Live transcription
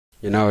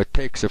You know, it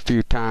takes a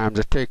few times.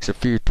 It's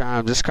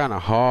kind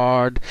of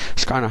hard.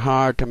 It's kind of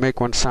hard to make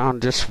one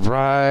sound just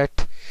right.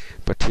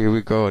 But here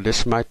we go.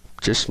 This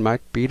just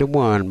might be the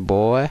one,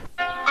 boy.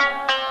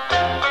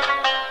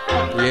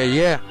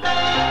 Yeah.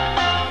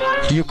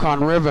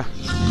 Yukon River.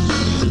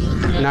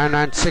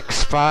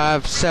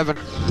 99657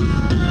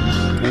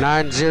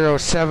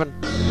 907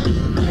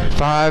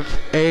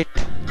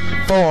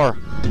 584.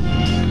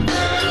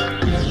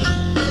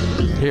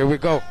 Here we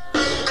go.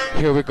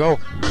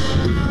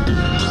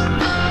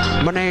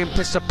 My name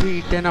Pistol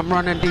Pete, and I'm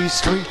running these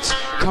streets.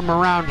 Come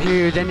around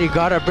here, then you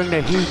gotta bring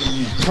the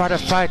heat. Try to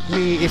fight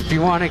me if you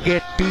wanna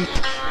get beat.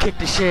 Kick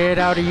the shit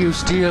out of you,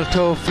 steel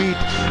toe feet.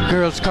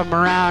 Girls come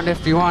around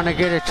if you wanna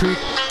get a treat.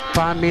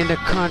 Find me in the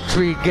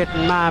country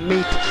getting my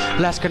meat.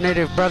 Alaska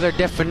native brother,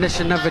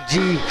 definition of a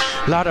G.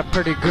 Lot of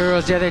pretty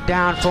girls, yeah, they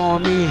down for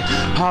me.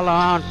 Holla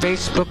on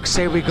Facebook,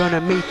 say we gonna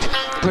meet.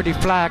 Pretty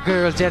fly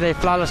girls, yeah, they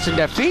flawless in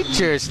their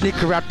features. Sneak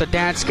her out the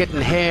dance,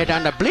 getting head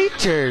on the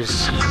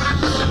bleachers.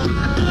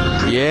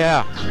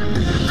 Yeah,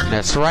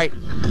 that's right.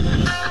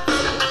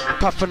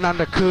 Puffin' on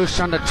the kush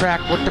on the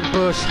track with the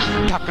bush.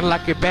 Talking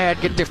like you're bad,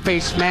 get your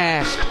face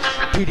smashed.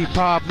 PD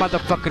Pop,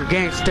 motherfucking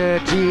gangster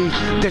G.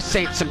 This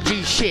ain't some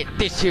G shit,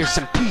 this here's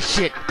some P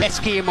shit.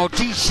 Eskimo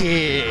G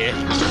shit.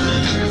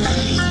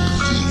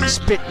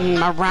 Spitting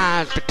my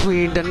rhymes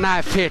between the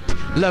knife hit.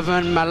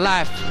 Loving my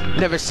life,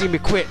 never see me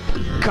quit.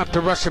 Come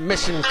to Russian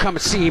Mission, come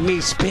and see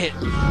me spit.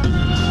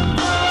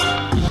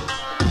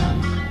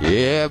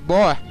 Yeah,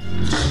 boy.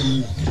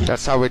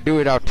 That's how we do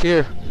it out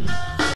here.